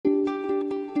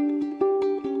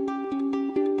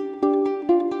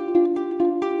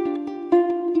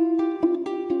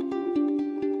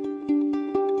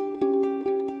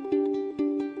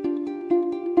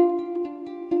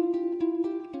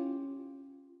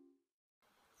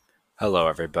Hello,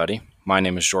 everybody. My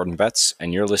name is Jordan Betts,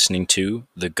 and you're listening to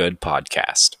The Good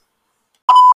Podcast.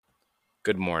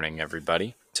 Good morning,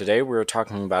 everybody. Today we are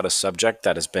talking about a subject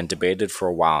that has been debated for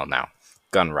a while now,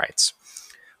 gun rights.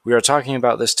 We are talking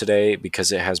about this today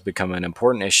because it has become an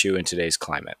important issue in today's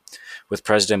climate, with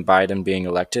President Biden being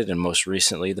elected and most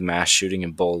recently the mass shooting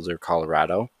in Boulder,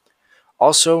 Colorado.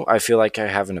 Also, I feel like I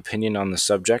have an opinion on the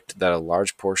subject that a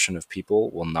large portion of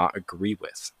people will not agree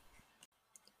with.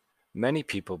 Many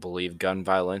people believe gun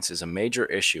violence is a major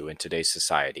issue in today's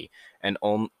society, and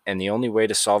the only way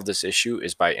to solve this issue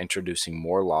is by introducing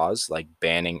more laws like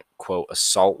banning, quote,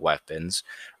 assault weapons,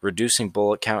 reducing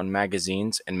bullet count in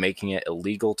magazines, and making it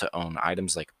illegal to own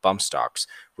items like bump stocks,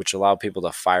 which allow people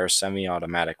to fire semi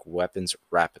automatic weapons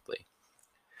rapidly.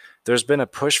 There's been a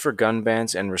push for gun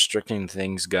bans and restricting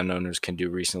things gun owners can do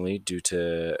recently due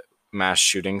to mass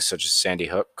shootings such as Sandy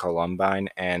Hook, Columbine,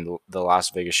 and the Las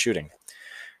Vegas shooting.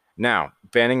 Now,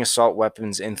 banning assault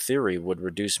weapons in theory would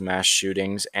reduce mass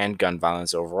shootings and gun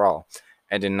violence overall.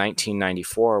 And in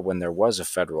 1994, when there was a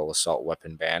federal assault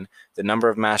weapon ban, the number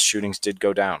of mass shootings did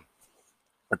go down.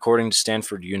 According to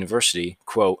Stanford University,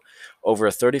 quote, over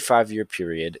a 35-year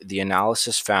period, the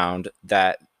analysis found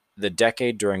that the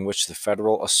decade during which the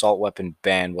federal assault weapon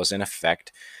ban was in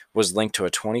effect was linked to a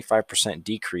 25%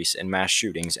 decrease in mass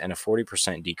shootings and a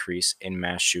 40% decrease in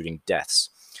mass shooting deaths.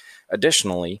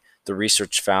 Additionally, the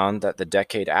research found that the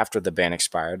decade after the ban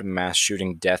expired, mass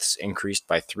shooting deaths increased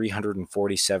by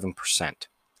 347%.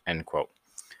 End quote.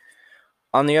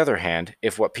 On the other hand,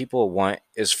 if what people want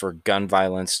is for gun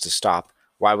violence to stop,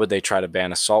 why would they try to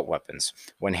ban assault weapons,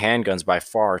 when handguns by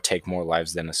far take more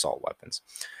lives than assault weapons?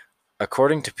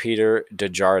 According to Peter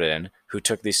Desjardins, who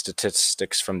took these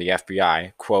statistics from the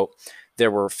FBI, quote,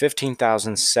 there were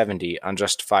 15,070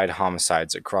 unjustified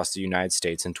homicides across the United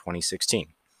States in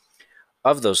 2016.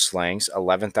 Of those slayings,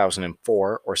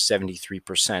 11,004, or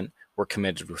 73%, were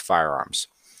committed with firearms,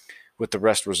 with the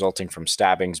rest resulting from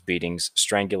stabbings, beatings,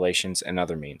 strangulations, and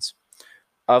other means.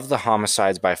 Of the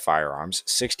homicides by firearms,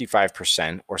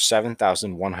 65%, or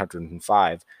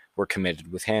 7,105, were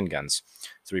committed with handguns,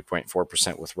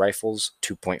 3.4% with rifles,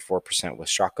 2.4% with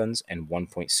shotguns, and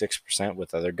 1.6%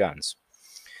 with other guns.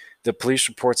 The police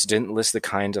reports didn't list the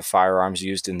kinds of firearms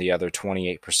used in the other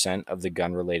 28% of the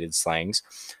gun-related slayings,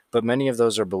 but many of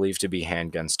those are believed to be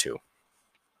handguns too.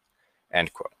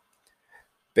 End quote.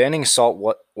 Banning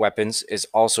assault weapons is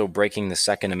also breaking the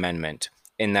Second Amendment,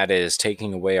 in that it is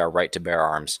taking away our right to bear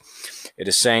arms. It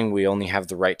is saying we only have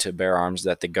the right to bear arms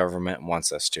that the government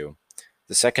wants us to.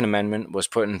 The Second Amendment was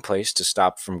put in place to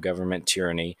stop from government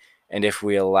tyranny, and if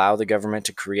we allow the government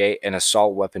to create an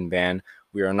assault weapon ban,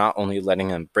 we are not only letting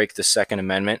them break the Second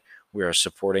Amendment, we are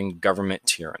supporting government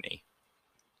tyranny.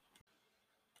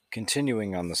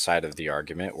 Continuing on the side of the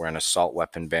argument where an assault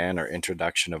weapon ban or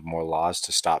introduction of more laws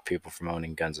to stop people from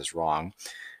owning guns is wrong,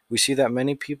 we see that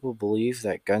many people believe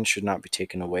that guns should not be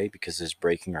taken away because it is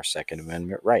breaking our Second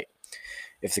Amendment right.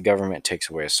 If the government takes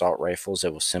away assault rifles,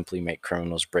 it will simply make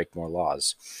criminals break more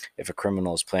laws. If a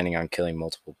criminal is planning on killing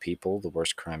multiple people, the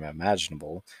worst crime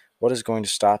imaginable, what is going to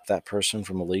stop that person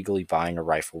from illegally buying a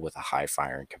rifle with a high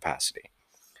firing capacity?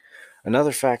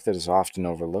 Another fact that is often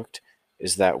overlooked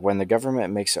is that when the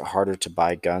government makes it harder to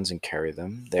buy guns and carry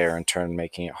them, they are in turn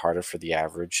making it harder for the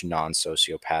average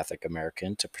non-sociopathic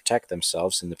American to protect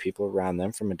themselves and the people around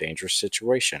them from a dangerous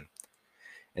situation.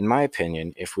 In my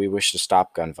opinion, if we wish to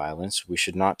stop gun violence, we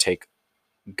should not take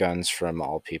guns from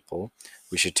all people.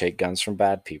 We should take guns from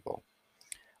bad people.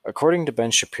 According to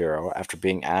Ben Shapiro, after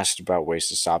being asked about ways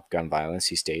to stop gun violence,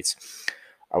 he states,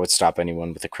 I would stop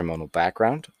anyone with a criminal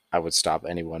background. I would stop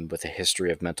anyone with a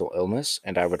history of mental illness,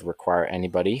 and I would require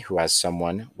anybody who has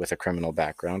someone with a criminal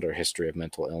background or history of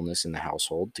mental illness in the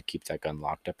household to keep that gun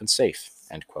locked up and safe.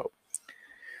 End quote.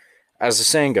 As the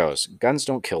saying goes, guns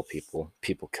don't kill people,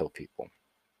 people kill people.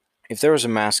 If there was a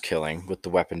mass killing, with the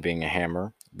weapon being a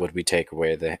hammer, would we take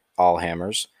away all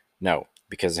hammers? No,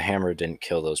 because the hammer didn't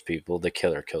kill those people, the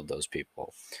killer killed those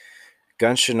people.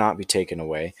 Guns should not be taken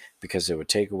away because it would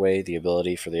take away the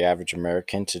ability for the average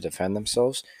American to defend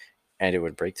themselves, and it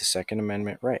would break the Second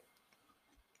Amendment right.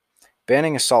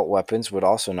 Banning assault weapons would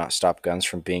also not stop guns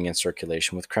from being in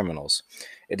circulation with criminals.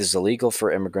 It is illegal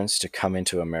for immigrants to come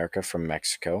into America from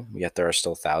Mexico, yet there are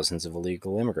still thousands of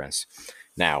illegal immigrants.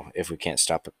 Now, if we can't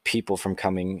stop people from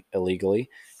coming illegally,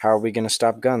 how are we going to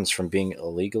stop guns from being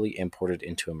illegally imported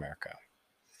into America?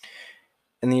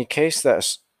 In the case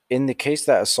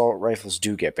that assault rifles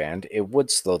do get banned, it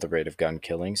would slow the rate of gun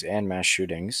killings and mass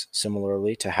shootings,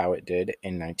 similarly to how it did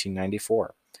in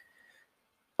 1994.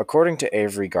 According to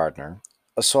Avery Gardner,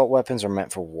 assault weapons are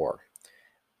meant for war.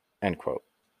 End quote.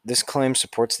 This claim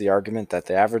supports the argument that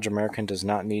the average American does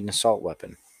not need an assault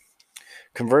weapon.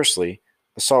 Conversely,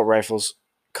 assault rifles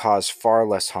cause far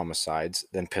less homicides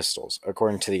than pistols.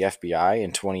 According to the FBI,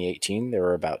 in 2018, there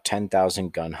were about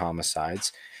 10,000 gun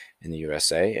homicides in the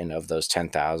USA, and of those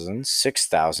 10,000,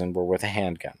 6,000 were with a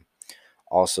handgun.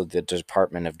 Also, the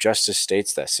Department of Justice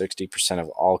states that 60% of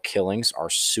all killings are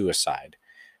suicide,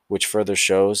 which further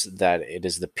shows that it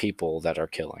is the people that are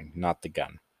killing, not the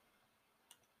gun.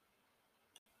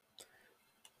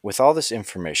 With all this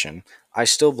information, I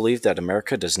still believe that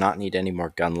America does not need any more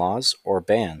gun laws or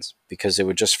bans because it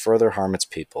would just further harm its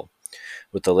people.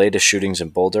 With the latest shootings in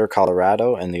Boulder,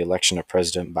 Colorado, and the election of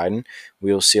President Biden,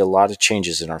 we will see a lot of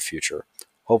changes in our future,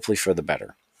 hopefully for the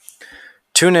better.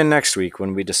 Tune in next week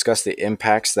when we discuss the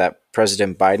impacts that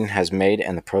President Biden has made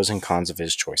and the pros and cons of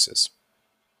his choices.